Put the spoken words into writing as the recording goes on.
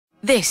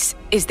This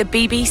is the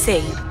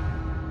BBC.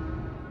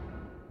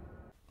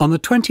 On the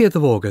 20th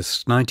of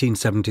August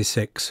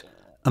 1976,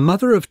 a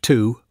mother of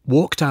two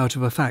walked out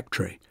of a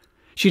factory.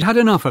 She'd had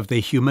enough of the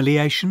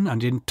humiliation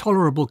and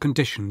intolerable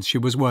conditions she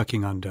was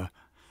working under.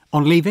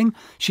 On leaving,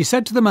 she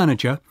said to the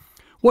manager,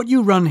 "What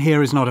you run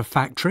here is not a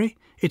factory,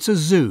 it's a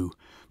zoo.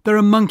 There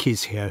are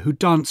monkeys here who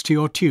dance to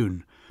your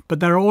tune, but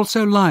there are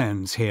also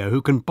lions here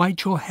who can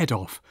bite your head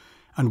off.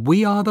 And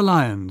we are the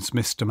lions,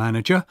 Mr.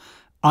 Manager.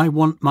 I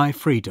want my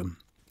freedom."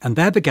 And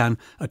there began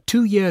a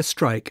 2-year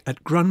strike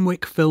at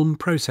Grunwick Film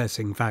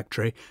processing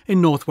factory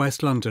in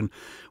northwest London,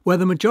 where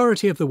the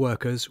majority of the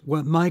workers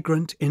were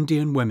migrant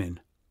Indian women.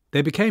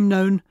 They became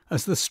known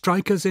as the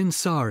strikers in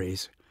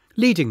sarees.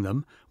 Leading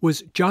them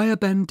was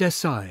Jayaben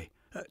Desai,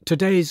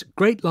 today's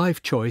great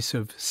life choice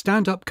of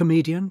stand-up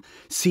comedian,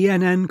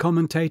 CNN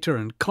commentator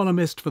and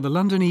columnist for the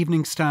London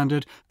Evening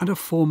Standard and a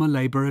former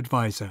Labour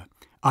advisor,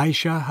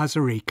 Ayesha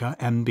Hazarika,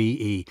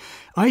 MBE.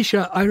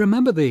 Ayesha, I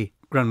remember the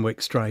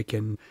Grunwick strike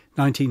in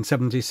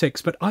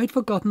 1976, but I'd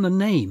forgotten the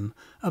name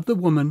of the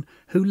woman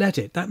who led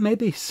it. That may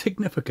be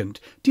significant.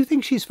 Do you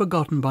think she's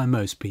forgotten by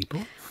most people?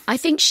 I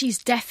think she's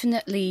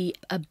definitely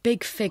a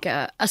big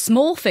figure, a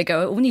small figure,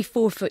 only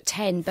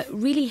 4'10", but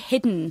really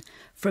hidden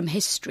from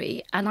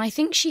history. And I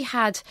think she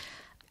had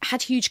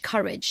huge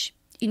courage.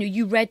 You know,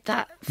 you read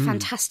that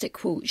fantastic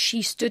quote.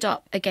 She stood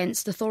up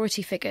against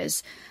authority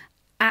figures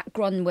at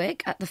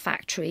Grunwick, at the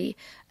factory,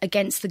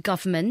 against the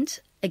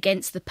government,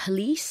 against the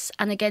police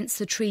and against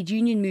the trade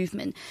union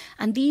movement.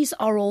 And these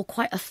are all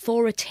quite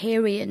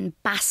authoritarian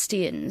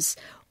bastions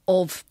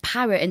of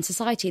power in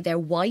society. They're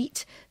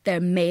white, they're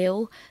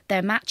male,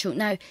 they're macho.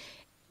 Now,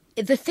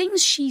 the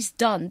things she's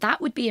done, that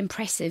would be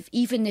impressive,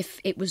 even if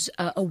it was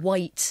a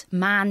white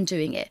man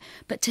doing it.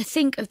 But to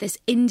think of this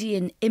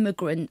Indian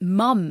immigrant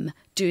mum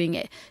doing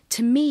it,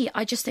 to me,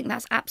 I just think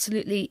that's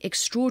absolutely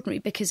extraordinary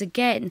because,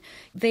 again,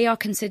 they are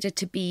considered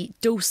to be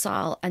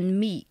docile and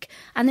meek.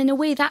 And in a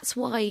way, that's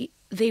why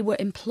they were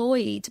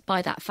employed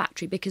by that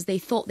factory, because they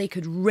thought they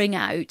could wring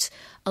out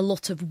a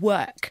lot of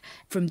work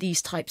from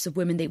these types of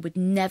women. They would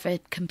never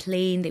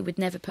complain. They would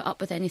never put up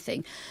with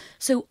anything.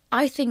 So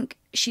I think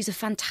she's a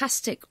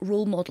fantastic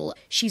role model.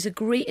 She's a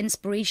great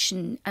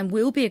inspiration and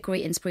will be a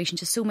great inspiration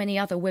to so many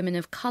other women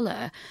of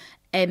colour,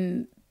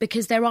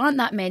 because there aren't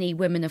that many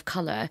women of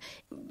colour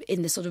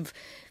in the sort of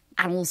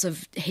annals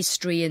of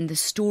history and the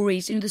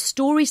stories. You know, the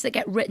stories that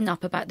get written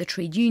up about the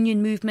trade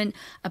union movement,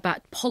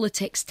 about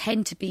politics,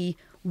 tend to be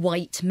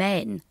white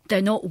men.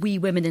 They're not wee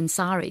women in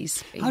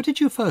saris. How did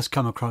you first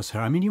come across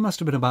her? I mean, you must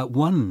have been about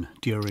one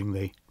during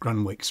the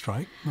Grunwick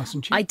strike,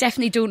 mustn't you? I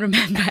definitely don't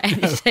remember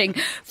anything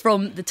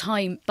from the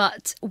time.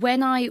 But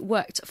when I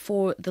worked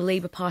for the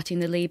Labour Party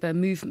and the Labour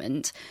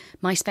movement,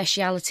 my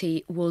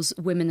speciality was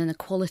women and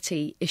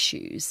equality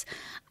issues.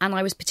 And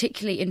I was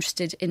particularly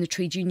interested in the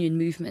trade union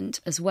movement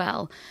as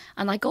well.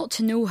 And I got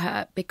to know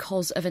her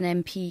because of an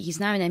MP, he's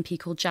now an MP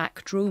called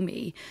Jack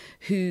Dromey,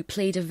 who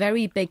played a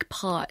very big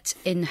part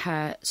in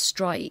her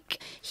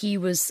strike. He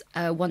was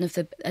one of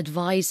the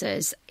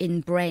advisors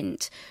in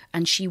Brent,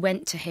 and she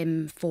went to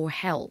him for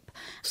help.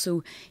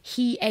 So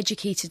he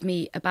educated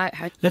me about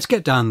her. Let's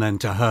get down then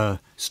to her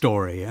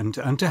story, and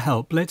to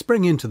help, let's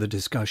bring into the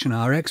discussion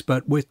our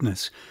expert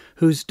witness,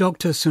 who's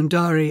Dr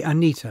Sundari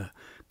Anitha,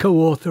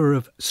 co-author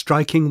of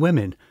Striking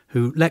Women,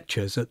 who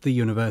lectures at the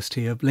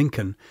University of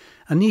Lincoln.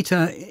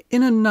 Anitha,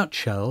 in a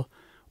nutshell,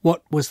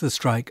 what was the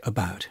strike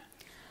about?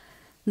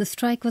 The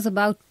strike was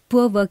about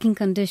poor working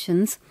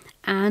conditions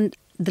and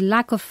the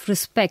lack of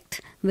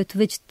respect with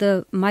which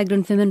the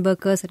migrant women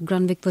workers at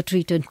Grunwick were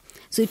treated.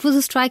 So it was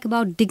a strike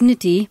about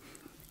dignity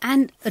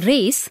and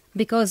race,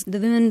 because the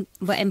women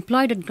were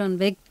employed at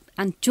Grunwick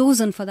and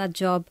chosen for that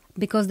job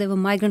because they were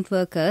migrant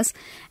workers,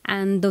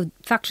 and the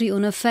factory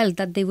owner felt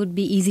that they would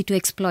be easy to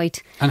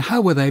exploit. And how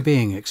were they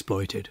being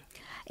exploited?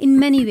 In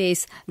many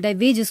ways, their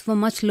wages were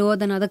much lower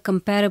than other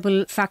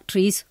comparable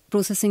factories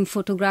processing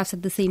photographs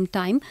at the same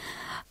time.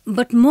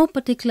 But more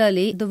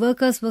particularly, the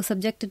workers were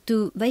subjected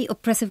to very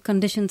oppressive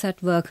conditions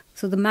at work.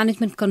 So the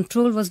management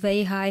control was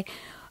very high.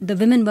 The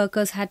women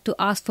workers had to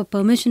ask for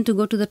permission to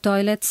go to the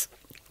toilets.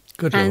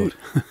 Good Lord.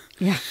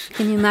 Yeah,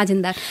 can you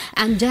imagine that?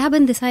 And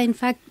Jayaben Desai, in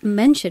fact,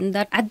 mentioned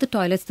that at the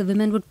toilets, the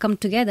women would come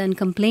together and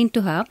complain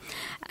to her.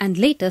 And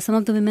later, some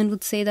of the women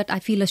would say that I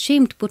feel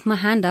ashamed to put my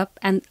hand up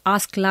and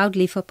ask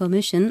loudly for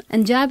permission.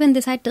 And Jayaben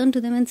Desai turned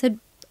to them and said,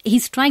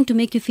 he's trying to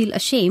make you feel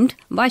ashamed.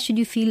 Why should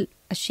you feel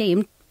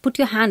ashamed? Put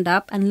your hand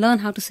up and learn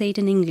how to say it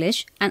in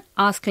English and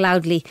ask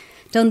loudly.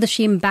 Turn the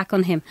shame back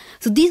on him.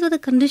 So these were the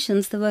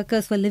conditions the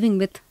workers were living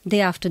with day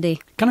after day.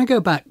 Can I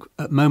go back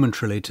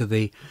momentarily to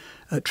the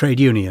trade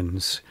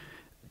unions?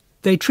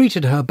 They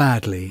treated her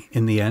badly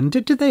in the end.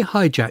 Did they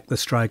hijack the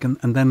strike and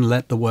then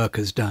let the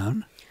workers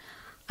down?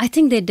 I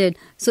think they did.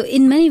 So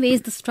in many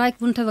ways, the strike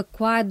wouldn't have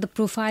acquired the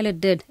profile it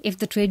did if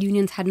the trade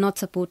unions had not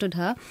supported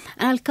her.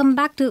 And I'll come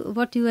back to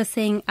what you were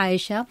saying,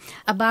 Ayesha,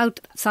 about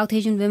South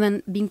Asian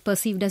women being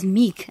perceived as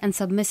meek and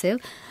submissive.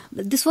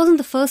 This wasn't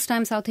the first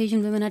time South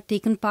Asian women had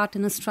taken part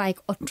in a strike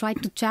or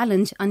tried to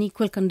challenge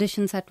unequal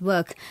conditions at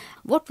work.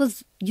 What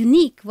was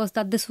unique was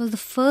that this was the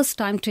first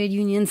time trade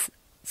unions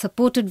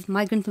supported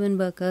migrant women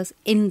workers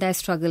in their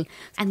struggle.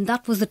 And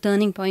that was the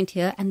turning point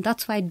here, and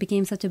that's why it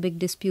became such a big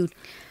dispute.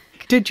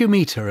 Did you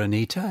meet her,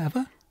 Anita,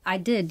 ever? I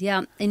did,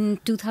 yeah, in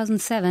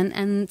 2007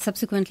 and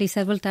subsequently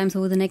several times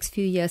over the next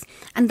few years.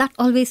 And that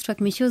always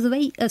struck me. She was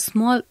a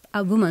small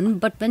woman,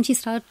 but when she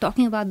started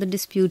talking about the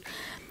dispute,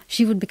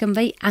 she would become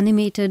very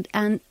animated,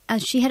 and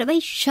she had a very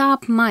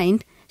sharp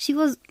mind. She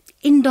was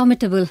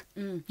indomitable.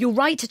 You're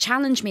right to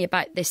challenge me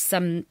about this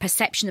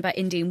perception about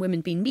Indian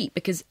women being meek,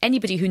 because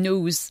anybody who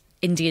knows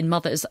Indian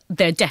mothers,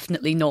 they're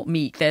definitely not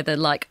meek. They're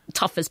the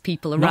toughest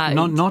people around.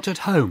 Not at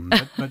home,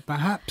 but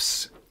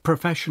perhaps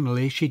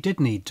professionally she did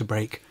need to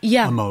break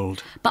a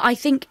mould. But I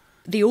think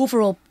the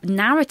overall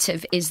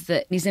narrative is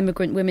that these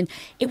immigrant women,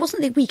 it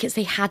wasn't they weak, it's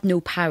they had no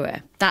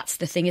power. That's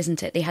the thing,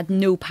 isn't it? They had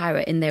no power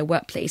in their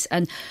workplace.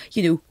 And,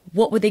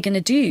 what were they going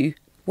to do?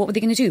 What were they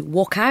going to do?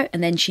 Walk out?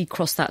 And then she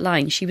crossed that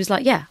line. She was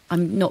like, yeah,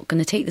 I'm not going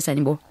to take this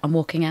anymore. I'm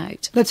walking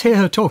out. Let's hear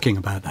her talking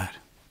about that.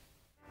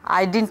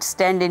 I didn't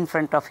stand in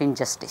front of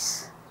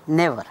injustice.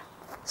 Never.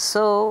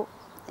 So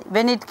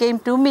when it came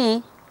to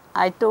me,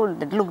 I told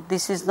that, look,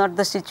 this is not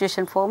the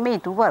situation for me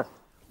to work.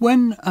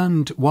 When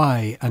and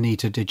why,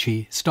 Anita, did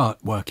she start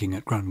working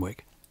at Grunwick?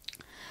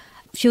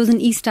 She was in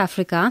East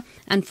Africa,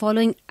 and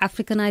following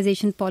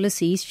Africanization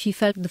policies, she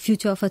felt the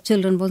future of her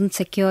children wasn't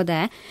secure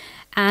there.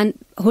 And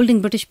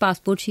holding British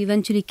passport, she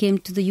eventually came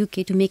to the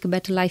UK to make a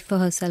better life for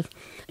herself.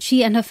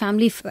 She and her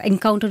family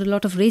encountered a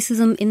lot of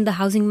racism in the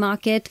housing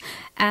market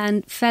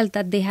and felt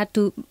that they had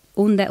to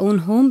own their own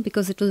home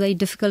because it was very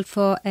difficult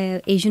for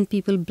Asian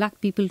people,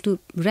 black people to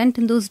rent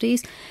in those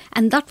days.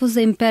 And that was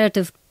the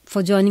imperative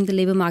for joining the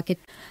labour market.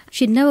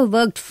 She'd never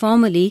worked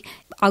formally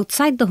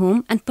outside the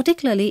home, and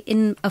particularly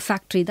in a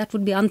factory. That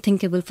would be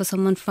unthinkable for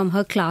someone from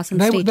her class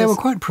and status. They were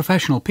quite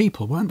professional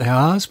people, weren't they?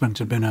 Her husband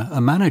had been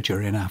a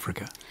manager in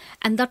Africa.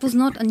 And that was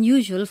not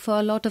unusual for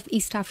a lot of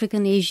East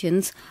African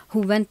Asians who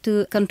went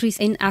to countries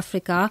in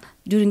Africa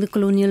during the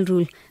colonial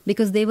rule,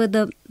 because they were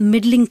the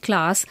middling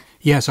class.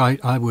 Yes,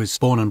 I was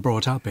born and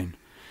brought up in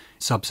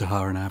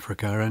sub-Saharan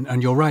Africa,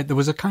 and you're right, there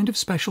was a kind of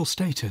special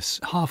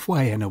status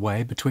halfway in a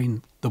way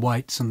between the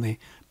whites and the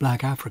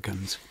black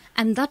Africans.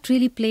 And that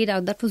really played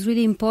out. That was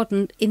really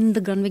important in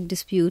the Grunwick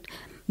dispute,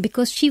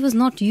 because she was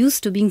not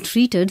used to being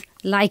treated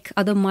like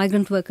other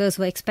migrant workers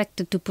were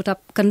expected to put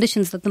up,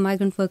 conditions that the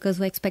migrant workers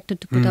were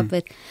expected to put up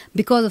with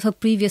because of her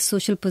previous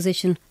social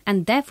position.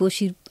 And therefore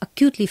she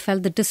acutely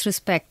felt the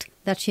disrespect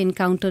that she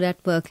encountered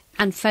at work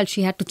and felt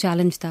she had to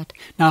challenge that.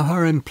 Now,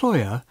 her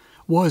employer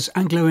was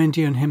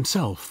Anglo-Indian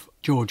himself,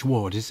 George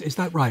Ward. Is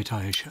that right,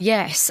 Ayesha?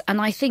 Yes,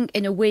 and I think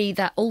in a way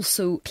that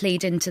also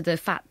played into the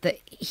fact that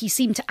he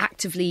seemed to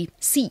actively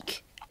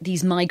seek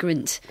these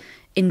migrant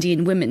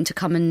Indian women to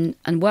come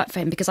and work for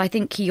him, because I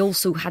think he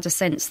also had a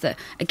sense that,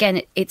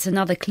 again, it's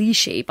another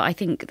cliche, but I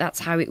think that's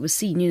how it was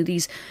seen.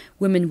 These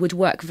women would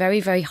work very,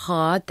 very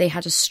hard. They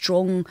had a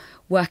strong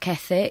work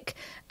ethic,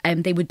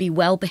 and they would be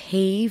well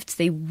behaved.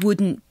 They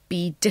wouldn't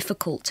be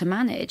difficult to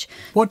manage.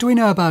 What do we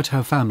know about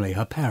her family,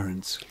 her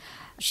parents?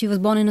 She was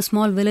born in a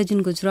small village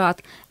in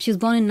Gujarat. She was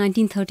born in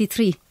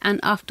 1933, and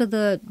after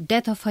the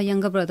death of her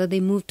younger brother, they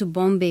moved to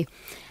Bombay.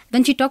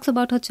 When she talks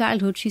about her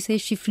childhood, she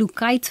says she flew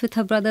kites with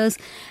her brothers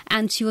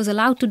and she was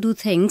allowed to do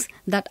things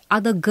that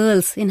other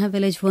girls in her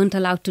village weren't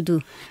allowed to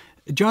do.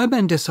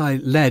 Jayaben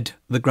Desai led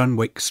the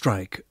Grunwick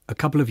strike a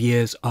couple of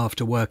years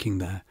after working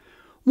there.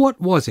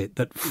 What was it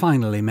that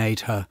finally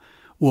made her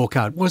walk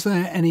out? Was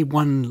there any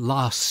one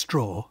last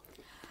straw?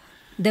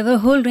 There were a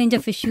whole range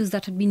of issues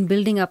that had been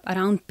building up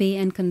around pay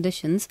and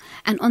conditions.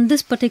 And on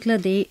this particular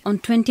day, on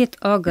 20th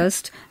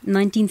August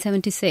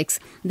 1976,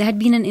 there had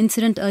been an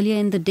incident earlier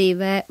in the day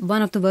where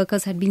one of the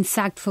workers had been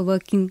sacked for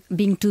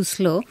being too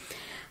slow.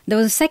 There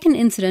was a second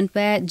incident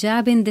where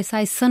Jayaben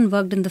Desai's son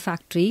worked in the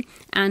factory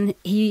and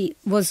he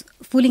was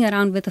fooling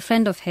around with a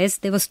friend of his.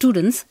 They were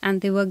students and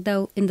they worked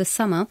out in the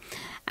summer,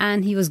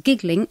 and he was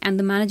giggling, and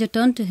the manager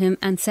turned to him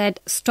and said,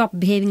 "Stop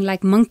behaving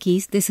like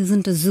monkeys, this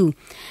isn't a zoo."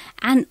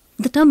 And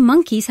the term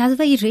monkeys has a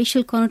very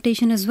racial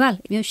connotation as well.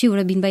 She would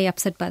have been very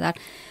upset by that.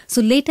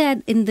 So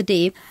later in the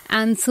day,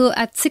 and so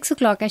at 6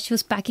 o'clock as she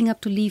was packing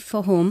up to leave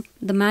for home,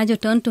 the manager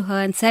turned to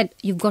her and said,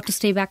 "You've got to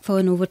stay back for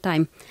an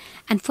overtime."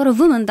 And for a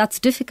woman, that's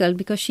difficult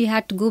because she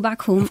had to go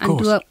back home and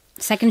do a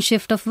second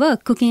shift of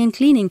work, cooking and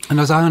cleaning. And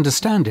as I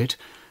understand it,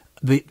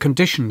 the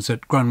conditions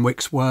at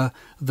Grunwick's were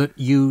that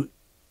you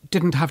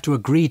didn't have to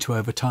agree to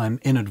overtime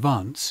in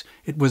advance.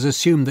 It was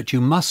assumed that you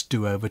must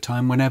do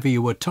overtime whenever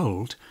you were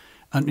told.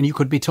 And you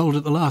could be told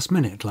at the last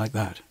minute like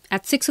that.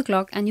 At 6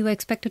 o'clock, and you were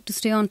expected to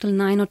stay on till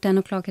 9 or 10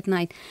 o'clock at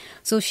night.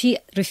 So she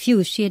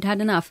refused. She had had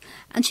enough.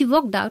 And she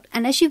walked out.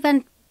 And as she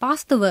went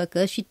passed the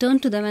workers, she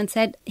turned to them and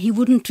said he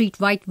wouldn't treat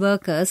white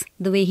workers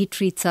the way he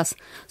treats us.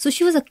 So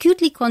she was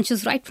acutely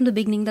conscious right from the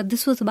beginning that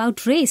this was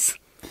about race.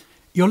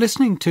 You're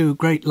listening to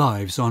Great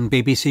Lives on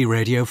BBC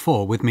Radio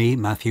 4 with me,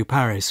 Matthew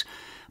Parris.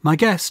 My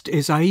guest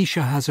is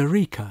Ayesha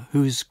Hazarika,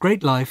 whose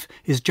great life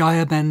is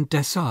Jayaben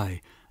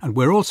Desai, and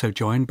we're also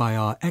joined by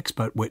our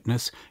expert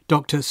witness,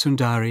 Dr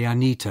Sundari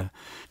Anitha.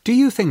 Do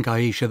you think,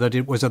 Ayesha, that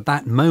it was at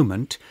that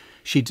moment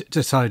she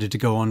decided to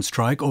go on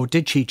strike, or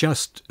did she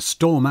just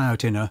storm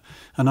out in an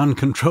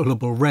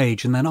uncontrollable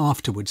rage and then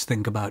afterwards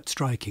think about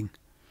striking?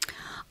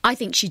 I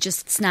think she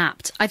just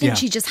snapped. I think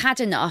she just had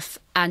enough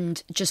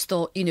and just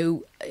thought,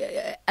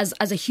 as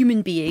a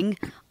human being,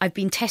 I've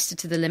been tested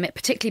to the limit,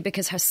 particularly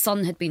because her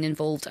son had been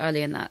involved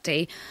early in that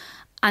day.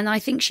 And I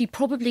think she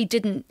probably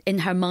didn't, in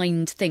her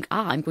mind, think,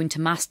 I'm going to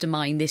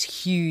mastermind this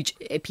huge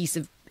piece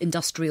of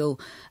industrial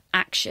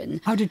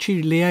action. How did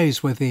she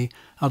liaise with the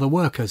other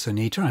workers,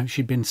 Anita?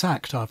 She'd been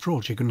sacked after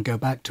all. She couldn't go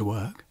back to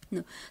work.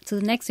 No. So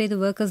the next day, the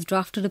workers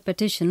drafted a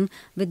petition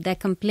with their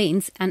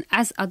complaints, and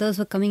as others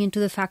were coming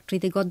into the factory,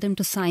 they got them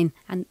to sign.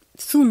 And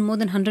soon, more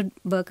than 100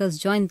 workers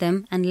joined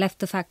them and left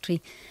the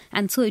factory.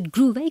 And so it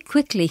grew very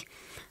quickly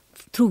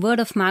through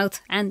word of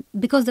mouth, and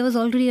because there was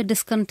already a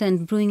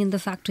discontent brewing in the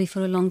factory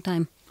for a long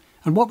time.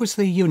 And what was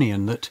the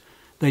union that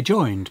they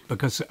joined?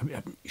 Because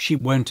she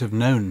won't have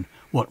known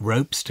what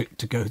ropes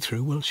to go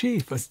through, will she,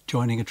 for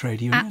joining a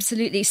trade union?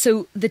 Absolutely.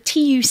 So the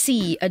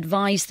TUC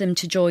advised them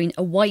to join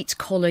a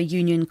white-collar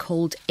union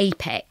called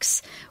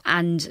Apex,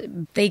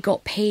 and they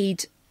got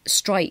paid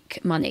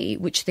strike money,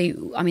 which I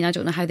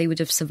don't know how they would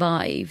have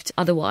survived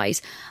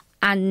otherwise.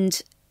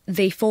 And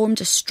they formed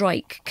a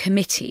strike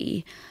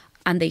committee,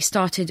 and they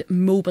started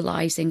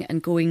mobilising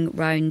and going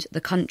round the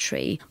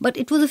country. But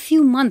it was a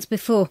few months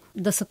before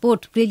the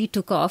support really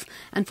took off.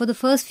 And for the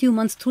first few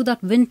months through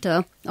that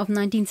winter of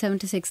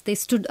 1976, they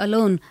stood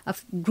alone, a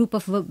group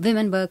of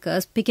women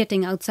workers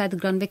picketing outside the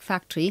Grunwick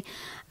factory.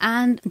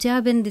 And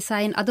Jayaben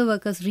Desai and other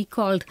workers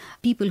recalled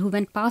people who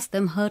went past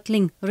them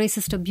hurtling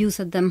racist abuse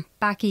at them.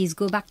 Pakis,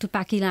 go back to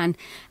Pakiland.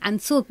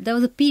 And so there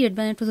was a period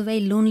when it was a very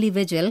lonely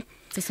vigil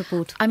to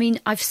support. I mean,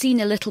 I've seen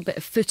a little bit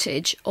of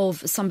footage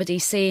of somebody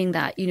saying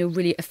that,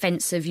 really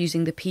offensive,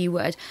 using the P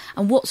word.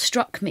 And what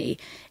struck me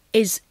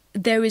is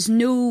there is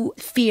no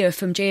fear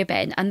from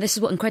Jayaben, and this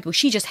is what's incredible.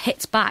 She just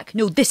hits back.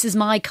 No, this is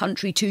my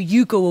country too.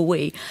 You go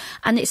away.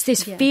 And it's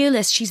this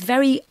fearless. She's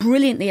very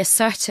brilliantly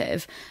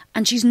assertive,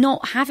 and she's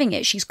not having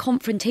it. She's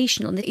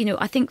confrontational.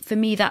 I think for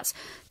me that's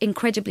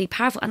incredibly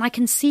powerful. And I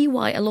can see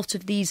why a lot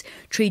of these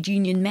trade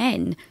union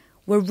men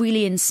were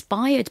really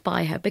inspired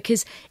by her,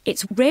 because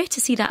it's rare to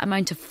see that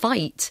amount of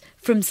fight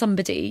from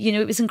somebody.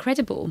 It was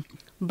incredible.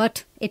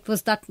 But it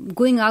was that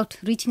going out,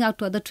 reaching out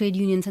to other trade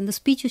unions, and the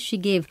speeches she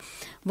gave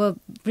were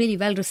really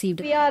well received.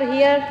 We are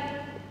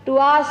here to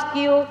ask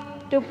you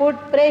to put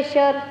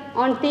pressure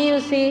on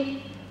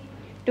TUC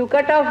to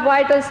cut off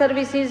vital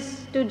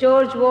services to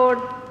George Ward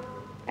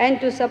and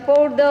to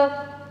support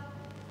the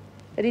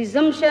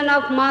resumption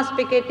of mass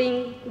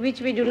picketing, which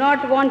we do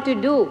not want to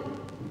do,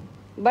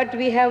 but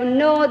we have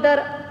no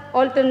other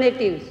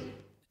alternatives.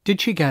 Did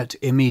she get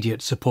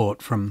immediate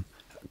support from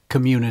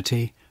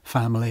community,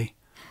 family?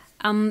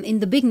 In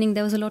the beginning,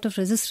 there was a lot of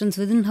resistance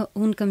within her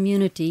own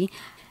community.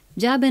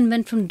 Jayaben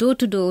went from door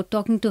to door,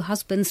 talking to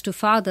husbands, to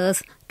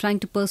fathers,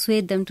 trying to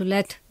persuade them to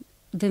let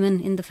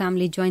women in the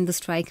family join the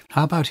strike.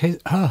 How about her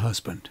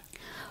husband?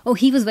 Oh,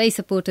 he was very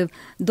supportive.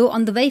 Though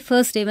on the very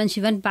first day when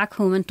she went back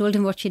home and told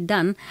him what she'd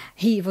done,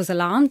 he was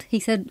alarmed. He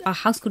said, our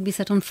house could be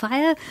set on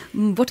fire.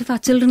 What if our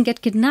children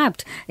get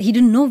kidnapped? He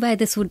didn't know where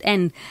this would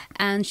end.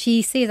 And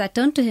she says, I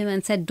turned to him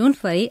and said,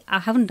 don't worry, I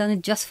haven't done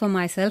it just for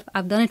myself.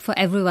 I've done it for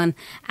everyone,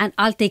 and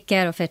I'll take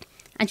care of it.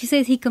 And she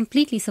says he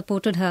completely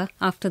supported her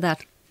after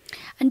that.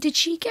 And did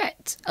she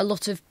get a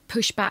lot of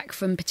pushback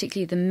from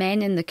particularly the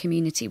men in the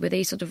community? Were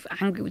they sort of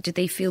angry? Did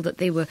they feel that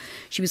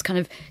she was kind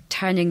of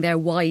turning their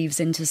wives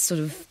into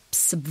sort of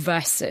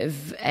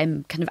subversive,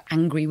 kind of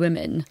angry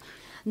women?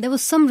 There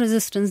was some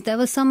resistance. There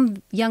were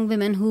some young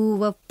women who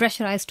were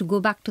pressurized to go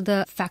back to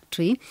the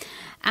factory.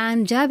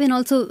 And Jayaben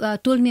also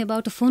told me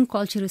about a phone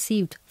call she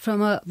received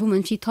from a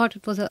woman. She thought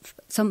it was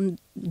some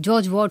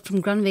George Ward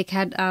from Grunwick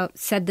had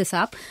set this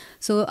up.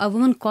 So a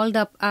woman called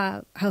up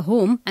her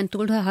home and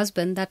told her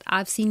husband that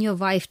I've seen your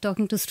wife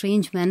talking to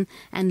strange men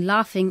and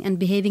laughing and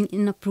behaving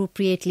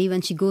inappropriately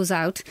when she goes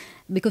out,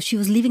 because she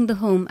was leaving the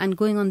home and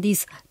going on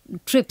these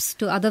trips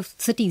to other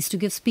cities to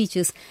give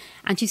speeches.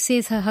 And she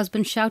says her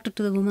husband shouted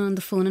to the woman on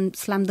the phone and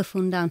slammed the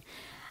phone down.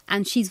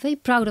 And she's very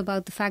proud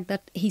about the fact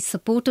that he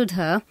supported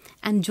her,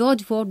 and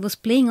George Ward was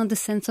playing on the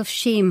sense of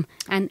shame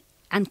and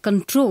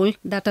control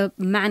that a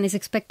man is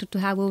expected to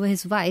have over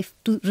his wife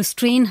to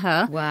restrain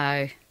her.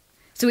 Wow.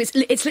 So it's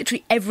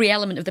literally every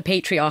element of the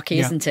patriarchy,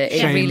 isn't it?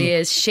 Shame, it really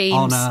is. Shame,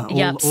 honour,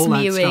 all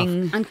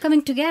smearing. that And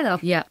coming together.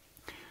 Yeah.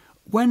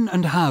 When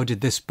and how did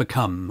this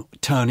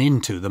turn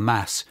into the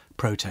mass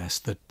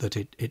protest that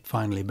it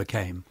finally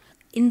became?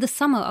 in the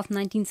summer of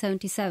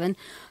 1977.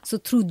 So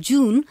through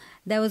June,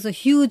 there was a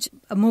huge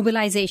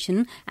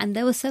mobilization and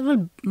there were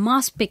several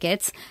mass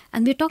pickets.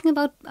 And we're talking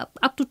about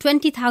up to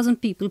 20,000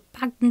 people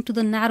packed into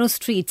the narrow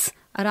streets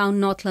around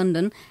North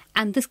London.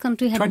 And this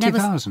country had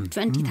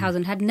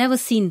 20,000 had never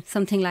seen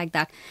something like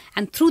that.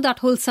 And through that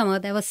whole summer,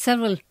 there were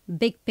several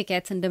big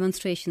pickets and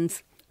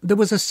demonstrations. There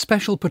was a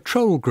special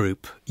patrol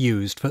group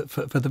used for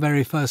the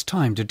very first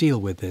time to deal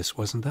with this,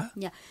 wasn't there?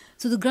 Yeah.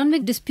 So the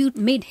Grunwick dispute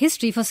made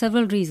history for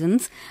several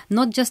reasons,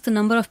 not just the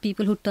number of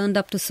people who turned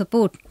up to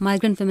support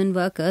migrant women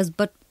workers,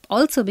 but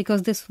also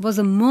because this was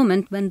a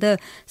moment when the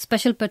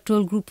Special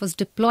Patrol Group was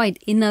deployed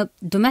in a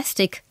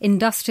domestic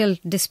industrial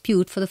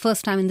dispute for the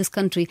first time in this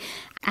country.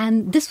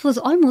 And this was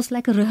almost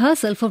like a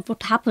rehearsal for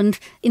what happened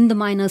in the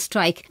miners'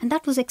 strike. And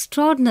that was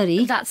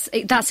extraordinary. That's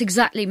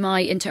exactly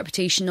my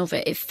interpretation of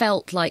it. It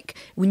felt like,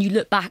 when you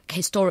look back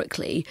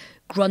historically,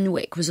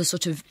 Grunwick was a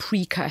sort of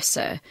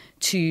precursor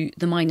to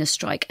the miners'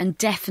 strike. And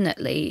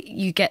definitely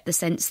you get the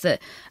sense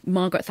that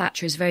Margaret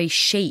Thatcher is very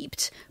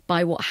shaped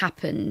by what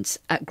happened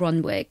at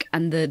Grunwick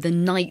and the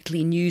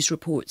nightly news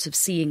reports of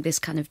seeing this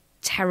kind of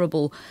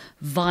terrible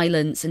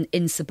violence and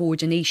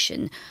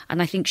insubordination.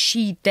 And I think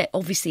she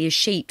obviously is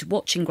shaped,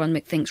 watching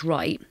Grunwick, thinks,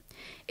 right,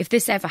 if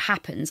this ever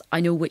happens, I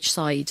know which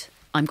side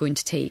I'm going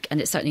to take,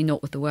 and it's certainly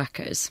not with the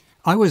workers.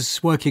 I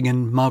was working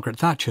in Margaret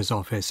Thatcher's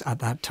office at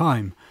that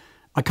time.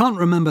 I can't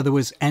remember there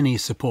was any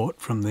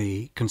support from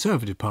the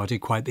Conservative Party,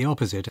 quite the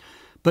opposite.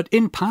 But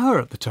in power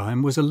at the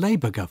time was a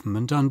Labour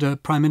government under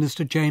Prime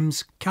Minister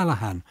James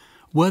Callaghan.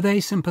 Were they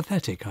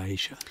sympathetic,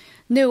 Ayesha?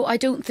 No, I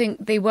don't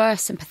think they were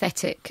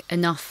sympathetic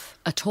enough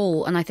at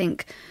all. And I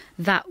think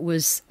that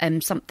was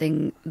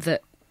something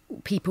that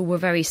people were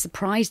very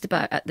surprised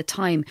about at the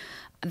time.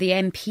 The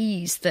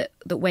MPs that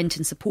went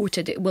and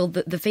supported it, well,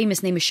 the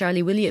famous name is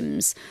Shirley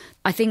Williams.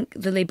 I think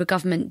the Labour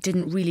government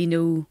didn't really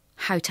know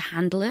how to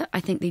handle it. I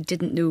think they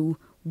didn't know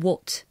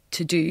what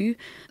to do.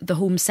 The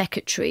Home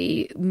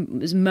Secretary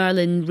was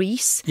Merlin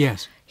Rees.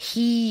 Yes.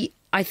 He,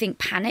 I think,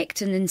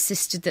 panicked and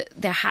insisted that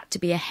there had to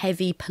be a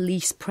heavy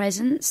police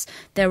presence.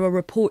 There were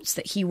reports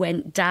that he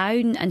went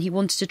down and he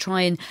wanted to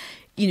try and,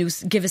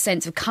 give a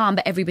sense of calm,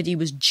 but everybody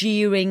was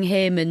jeering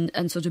him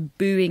and sort of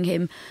booing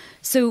him.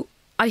 So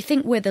I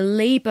think where the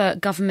Labour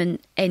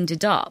government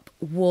ended up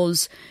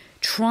was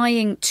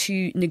trying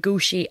to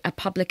negotiate a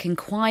public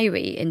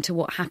inquiry into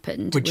what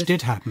happened. Which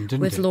did happen, didn't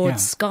it? With Lord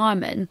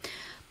Scarman.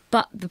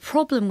 But the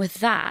problem with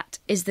that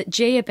is that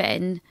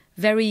Jayaben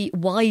very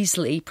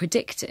wisely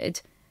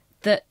predicted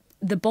that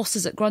the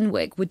bosses at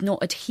Grunwick would not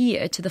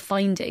adhere to the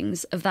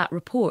findings of that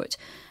report.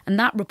 And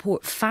that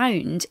report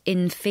found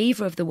in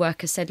favour of the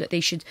workers, said that they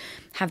should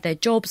have their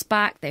jobs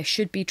back, there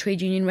should be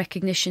trade union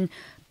recognition.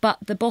 But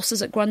the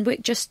bosses at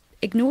Grunwick just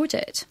ignored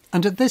it.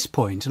 And at this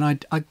point,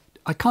 and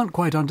I can't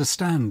quite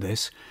understand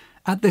this,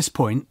 at this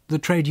point, the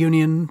trade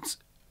unions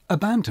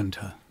abandoned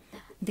her.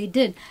 They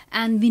did.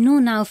 And we know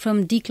now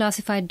from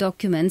declassified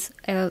documents,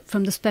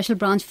 from the special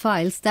branch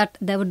files, that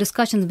there were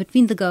discussions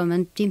between the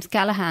government, James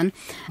Callaghan,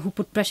 who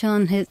put pressure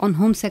on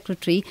Home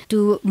Secretary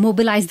to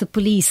mobilise the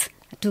police,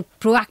 to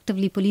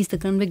proactively police the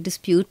Grunwick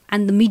dispute.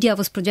 And the media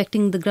was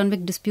projecting the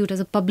Grunwick dispute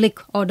as a public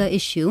order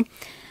issue.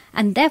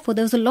 And therefore,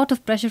 there was a lot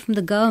of pressure from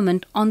the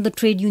government on the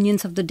trade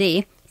unions of the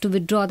day to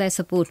withdraw their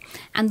support.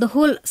 And the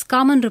whole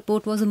Scarman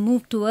report was a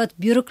move towards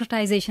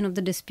bureaucratisation of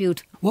the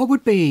dispute. What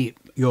would be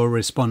your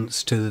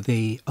response to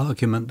the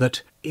argument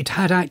that it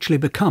had actually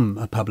become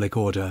a public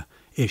order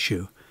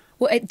issue?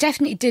 Well, it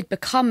definitely did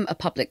become a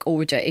public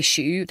order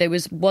issue. There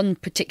was one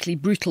particularly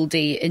brutal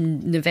day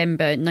in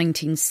November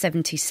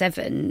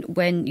 1977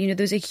 when, there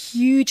was a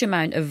huge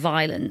amount of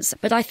violence.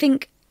 But I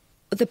think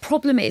the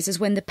problem is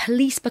when the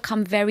police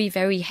become very,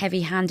 very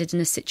heavy-handed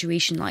in a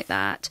situation like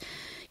that,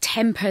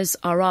 tempers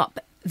are up,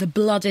 the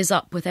blood is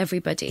up with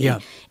everybody. Yeah.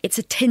 It's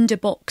a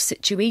tinderbox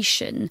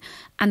situation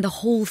and the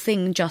whole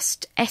thing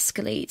just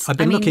escalates. I've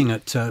been looking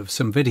at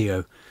some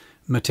video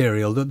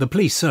material that the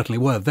police certainly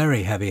were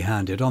very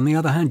heavy-handed. On the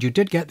other hand, you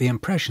did get the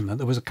impression that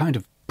there was a kind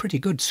of pretty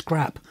good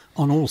scrap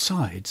on all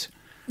sides.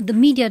 The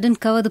media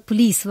didn't cover the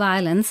police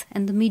violence,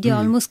 and the media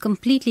almost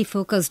completely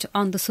focused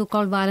on the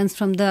so-called violence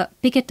from the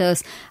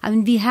picketers.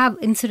 We have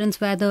incidents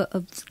where the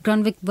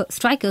Grunwick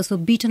strikers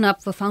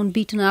were found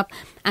beaten up,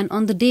 and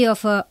on the day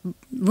of a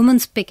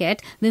women's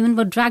picket, women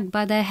were dragged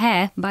by their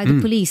hair by the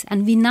police.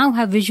 And we now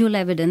have visual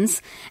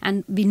evidence,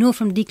 and we know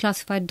from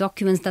declassified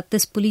documents that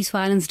this police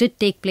violence did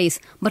take place.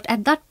 But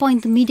at that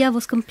point, the media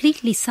was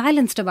completely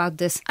silenced about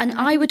this. And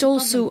I would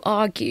also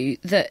argue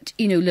that,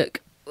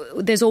 look,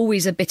 there's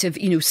always a bit of,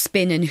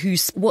 spin and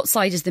what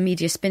side is the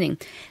media spinning.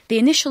 The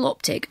initial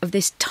optic of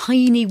this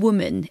tiny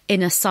woman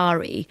in a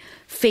sari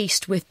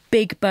faced with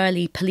big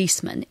burly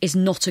policemen is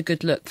not a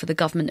good look for the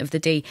government of the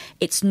day.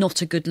 It's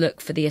not a good look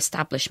for the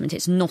establishment.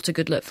 It's not a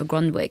good look for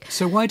Grunwick.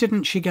 So why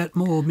didn't she get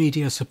more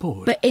media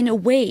support? But in a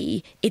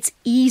way, it's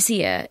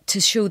easier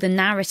to show the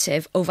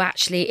narrative of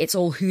actually it's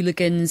all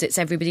hooligans, it's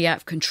everybody out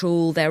of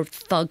control, they're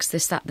thugs,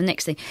 this, that, the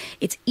next thing.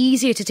 It's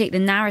easier to take the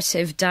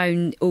narrative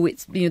down,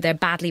 it's they're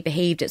badly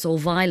behaved, believed it's all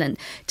violent,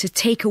 to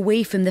take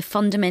away from the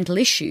fundamental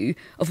issue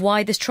of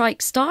why the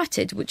strike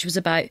started, which was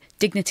about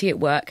dignity at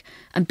work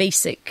and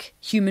basic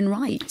human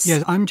rights.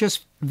 Yes, I'm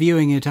just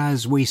viewing it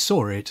as we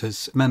saw it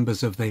as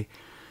members of the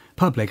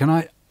public. And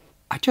I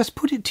just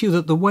put it to you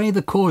that the way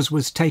the cause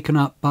was taken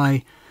up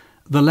by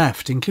the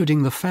left,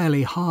 including the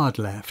fairly hard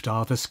left,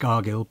 Arthur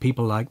Scargill,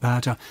 people like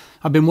that.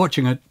 I've been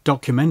watching a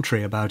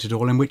documentary about it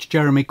all in which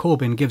Jeremy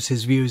Corbyn gives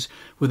his views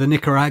with a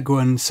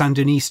Nicaraguan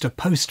Sandinista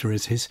poster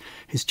as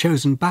his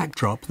chosen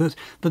backdrop,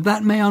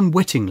 that may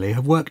unwittingly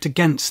have worked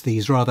against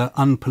these rather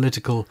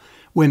unpolitical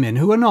women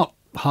who are not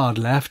hard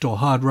left or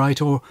hard right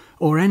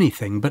or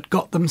anything, but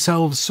got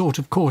themselves sort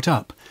of caught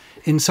up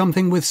in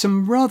something with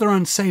some rather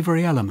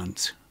unsavoury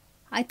elements.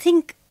 I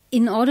think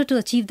in order to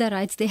achieve their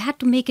rights, they had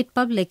to make it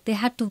public. They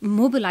had to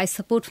mobilise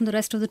support from the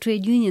rest of the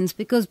trade unions,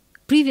 because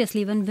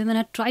previously when women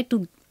had tried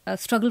to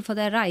struggle for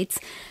their rights,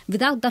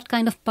 without that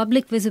kind of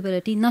public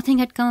visibility, nothing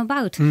had come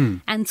about.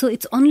 And so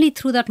it's only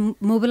through that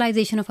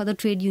mobilisation of other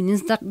trade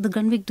unions that the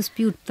Grunwick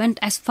dispute went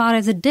as far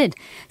as it did.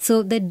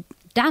 So they're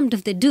damned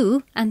if they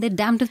do, and they're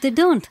damned if they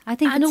don't. I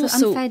think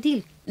it's an unfair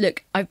deal.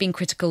 Look, I've been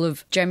critical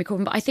of Jeremy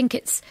Corbyn, but I think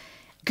it's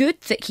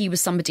good that he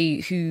was somebody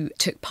who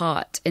took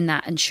part in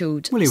that and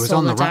showed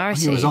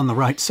solidarity. He was on the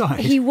right side.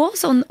 He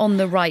was on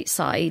the right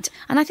side.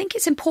 And I think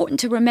it's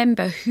important to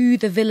remember who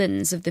the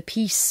villains of the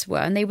piece were,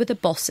 and they were the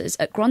bosses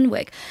at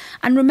Grunwick.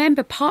 And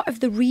remember, part of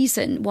the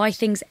reason why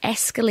things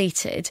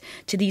escalated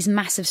to these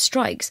massive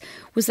strikes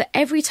was that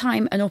every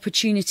time an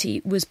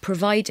opportunity was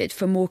provided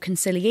for more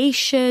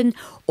conciliation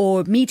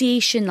or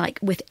mediation, like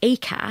with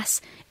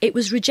ACAS, it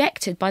was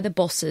rejected by the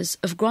bosses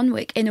of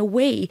Grunwick. In a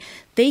way,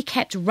 they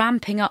kept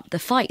ramping up the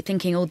fight,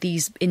 thinking, oh,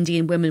 these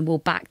Indian women will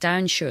back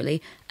down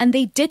surely. And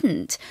they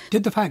didn't.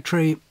 Did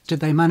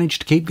they manage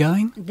to keep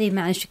going? They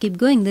managed to keep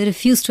going. They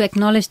refused to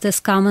acknowledge the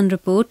Scarman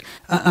report.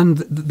 And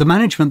the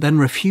management then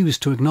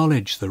refused to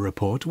acknowledge the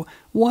report.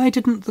 Why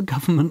didn't the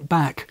government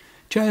back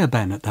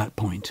Jayaben at that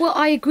point? Well,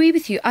 I agree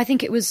with you. I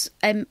think it was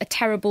a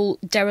terrible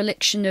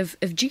dereliction of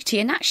duty.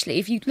 And actually,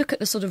 if you look at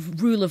the sort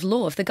of rule of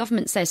law, if the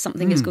government says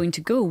something is going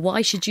to go,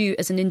 why should you,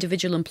 as an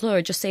individual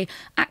employer, just say,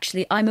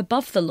 actually, I'm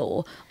above the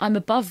law, I'm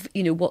above,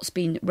 what's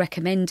been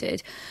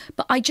recommended.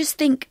 But I just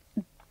think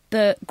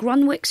the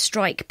Grunwick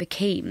strike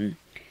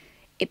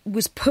it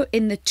was put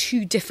in the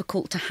too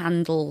difficult to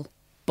handle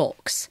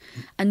box,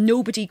 and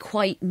nobody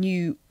quite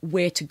knew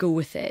where to go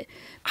with it.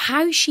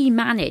 How she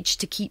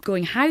managed to keep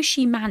going, how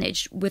she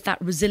managed with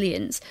that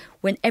resilience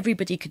when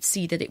everybody could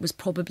see that it was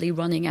probably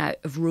running out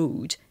of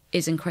road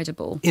is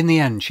incredible. In the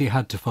end, she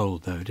had to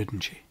fold though,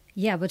 didn't she?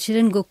 Yeah, but she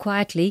didn't go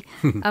quietly.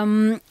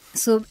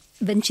 So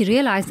when she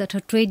realised that her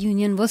trade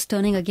union was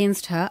turning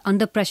against her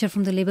under pressure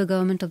from the Labour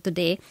government of the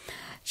day,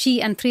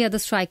 she and 3 other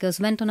strikers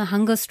went on a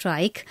hunger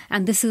strike,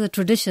 and this is a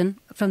tradition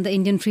from the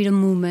Indian freedom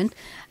movement,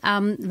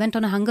 went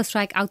on a hunger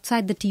strike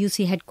outside the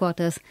TUC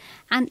headquarters.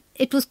 And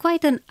it was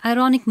quite an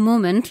ironic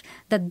moment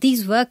that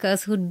these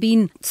workers who'd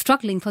been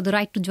struggling for the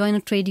right to join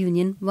a trade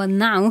union were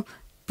now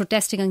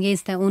protesting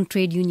against their own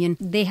trade union.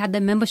 They had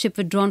their membership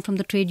withdrawn from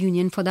the trade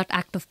union for that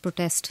act of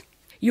protest.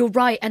 You're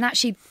right. And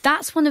actually,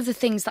 that's one of the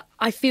things that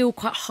I feel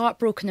quite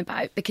heartbroken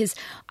about, because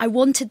I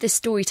wanted this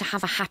story to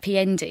have a happy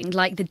ending,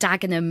 like the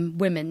Dagenham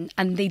women,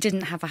 and they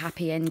didn't have a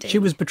happy ending. She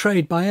was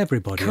betrayed by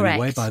everybody. Correct. In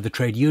a way, by the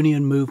trade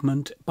union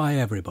movement, by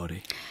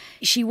everybody.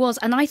 She was.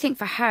 And I think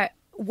for her,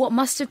 what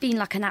must have been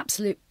like an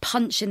absolute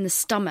punch in the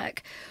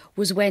stomach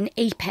was when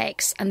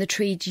Apex and the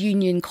Trade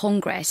Union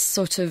Congress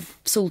sort of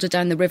sold her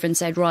down the river and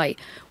said, right,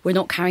 we're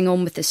not carrying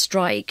on with this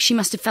strike. She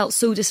must have felt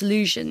so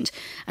disillusioned.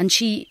 And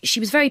she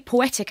was very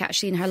poetic,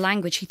 actually, in her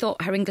language. She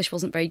thought her English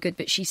wasn't very good,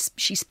 but she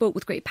spoke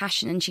with great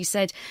passion. And she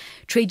said,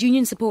 trade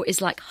union support is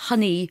like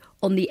honey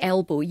on the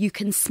elbow. You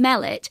can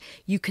smell it,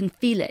 you can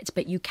feel it,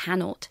 but you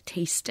cannot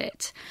taste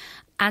it.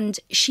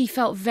 And she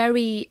felt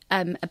very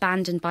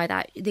abandoned by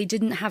that. They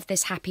didn't have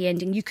this happy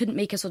ending. You couldn't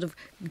make a sort of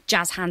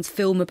jazz hands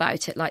film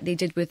about it like they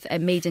did with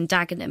Maid in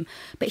Dagenham.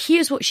 But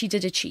here's what she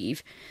did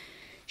achieve.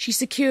 She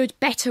secured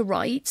better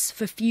rights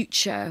for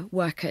future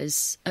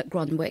workers at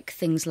Grunwick,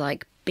 things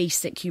like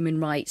basic human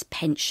rights,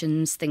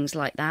 pensions, things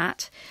like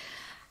that.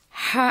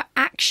 Her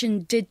action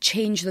did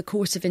change the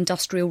course of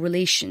industrial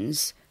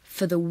relations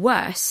for the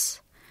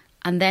worse,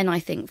 and then I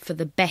think for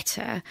the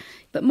better.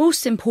 But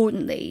most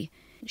importantly,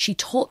 she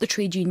taught the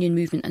trade union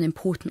movement an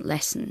important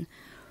lesson.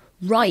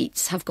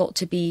 Rights have got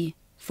to be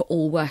for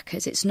all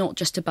workers. It's not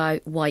just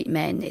about white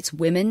men. It's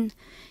women,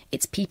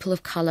 it's people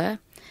of colour,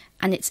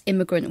 and it's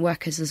immigrant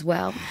workers as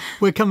well.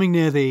 We're coming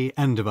near the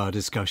end of our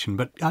discussion,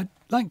 but I'd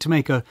like to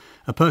make a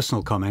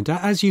personal comment.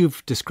 As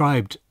you've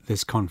described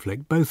this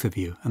conflict, both of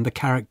you, and the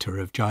character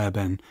of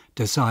Jayaben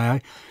Desai,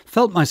 I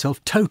felt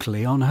myself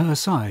totally on her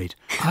side.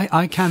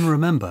 I can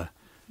remember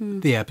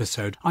the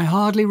episode. I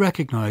hardly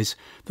recognise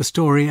the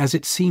story as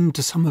it seemed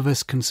to some of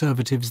us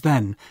Conservatives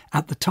then,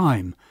 at the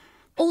time.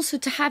 Also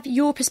to have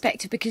your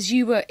perspective, because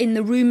you were in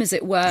the room, as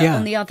it were,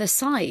 on the other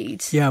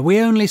side. Yeah, we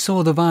only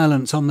saw the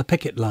violence on the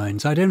picket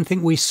lines. I don't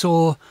think we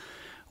saw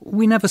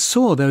we never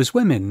saw those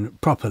women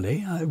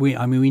properly. We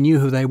knew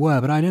who they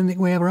were, but I don't think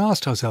we ever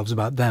asked ourselves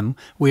about them.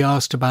 We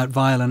asked about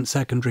violent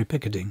secondary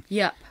picketing.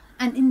 Yeah.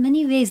 And in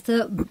many ways,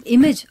 the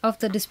image of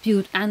the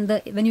dispute and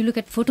when you look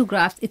at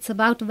photographs, it's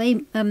about a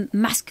very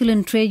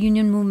masculine trade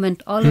union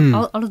movement, all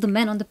of the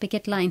men on the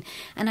picket line.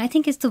 And I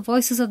think it's the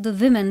voices of the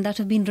women that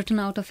have been written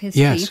out of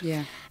history. Yes.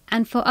 Yeah.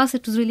 And for us,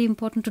 it was really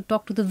important to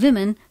talk to the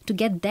women to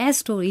get their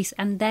stories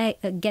and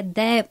get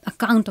their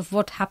account of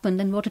what happened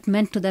and what it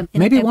meant to them.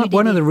 Maybe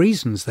one of the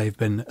reasons they've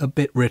been a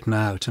bit written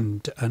out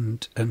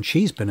and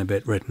she's been a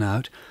bit written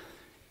out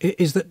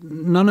is that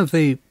none of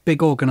the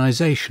big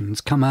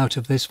organisations come out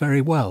of this very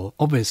well.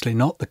 Obviously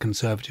not the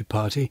Conservative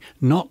Party,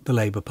 not the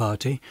Labour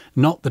Party,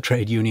 not the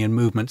trade union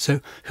movement. So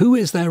who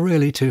is there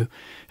really to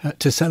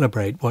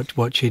celebrate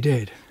what she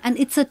did? And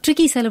it's a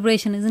tricky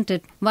celebration, isn't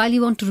it? While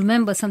you want to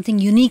remember something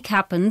unique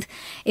happened,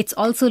 it's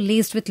also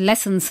laced with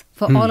lessons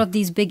for all of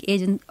these big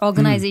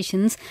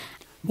organisations.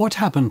 What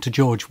happened to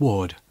George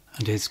Ward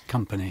and his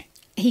company?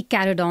 He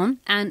carried on,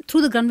 and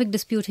through the Grunwick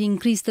dispute, he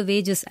increased the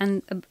wages,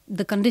 and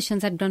the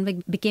conditions at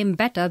Grunwick became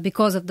better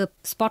because of the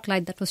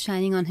spotlight that was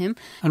shining on him.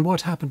 And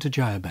what happened to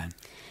Jayaben?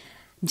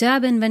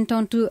 Jayaben went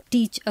on to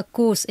teach a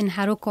course in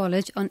Harrow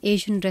College on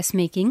Asian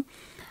dressmaking.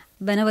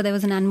 Whenever there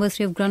was an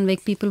anniversary of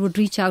Grunwick, people would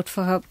reach out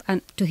for her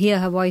and to hear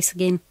her voice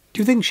again.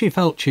 Do you think she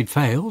felt she'd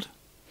failed?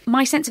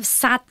 My sense of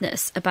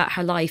sadness about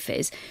her life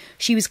is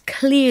she was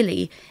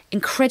clearly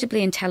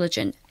incredibly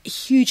intelligent,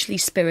 hugely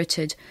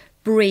spirited,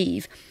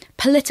 brave,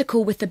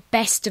 political with the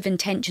best of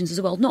intentions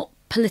as well, not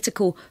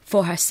political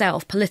for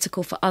herself,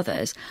 political for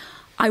others.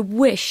 I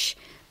wish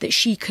that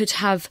she could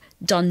have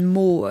done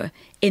more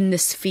in the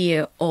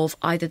sphere of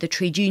either the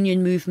trade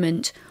union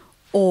movement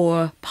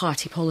or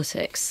party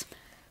politics.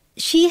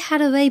 She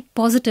had a very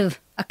positive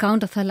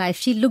account of her life.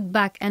 She looked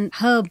back and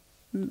her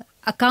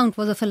account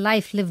was of a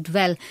life lived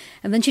well.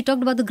 And when she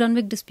talked about the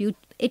Grunwick dispute,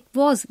 it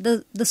was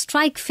the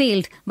strike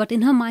failed, but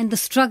in her mind the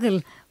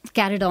struggle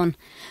carried on.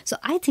 So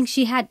I think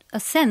she had a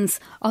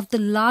sense of the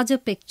larger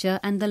picture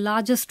and the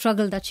larger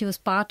struggle that she was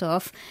part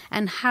of,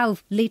 and how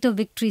later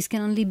victories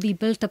can only be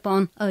built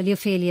upon earlier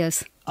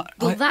failures.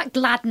 Well, that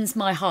gladdens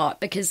my heart,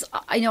 because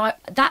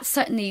that's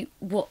certainly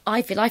what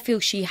I feel. I feel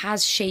she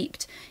has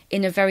shaped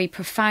in a very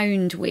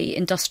profound way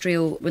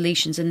industrial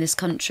relations in this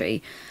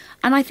country.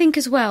 And I think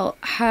as well,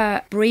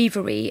 her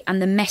bravery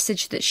and the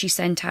message that she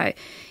sent out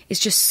is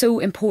just so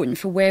important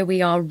for where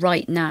we are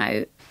right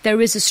now.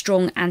 There is a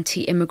strong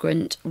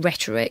anti-immigrant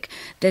rhetoric.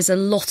 There's a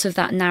lot of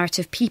that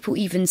narrative. People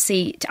even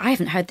say, I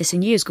haven't heard this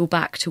in years, go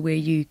back to where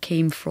you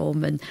came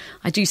from. And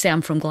I do say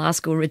I'm from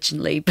Glasgow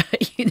originally, but,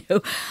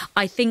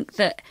 I think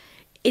that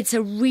it's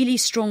a really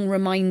strong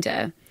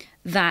reminder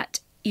that,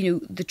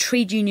 the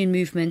trade union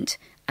movement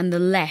and the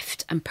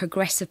left and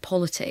progressive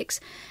politics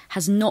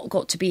has not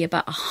got to be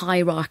about a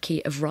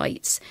hierarchy of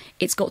rights.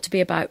 It's got to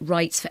be about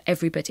rights for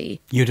everybody.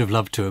 You'd have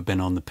loved to have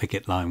been on the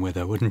picket line with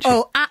her, wouldn't you?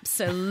 Oh,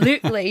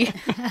 absolutely.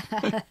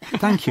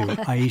 Thank you,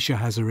 Ayesha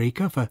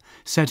Hazarika, for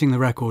setting the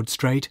record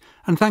straight.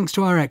 And thanks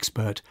to our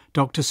expert,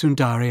 Dr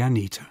Sundari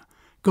Anitha.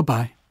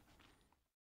 Goodbye.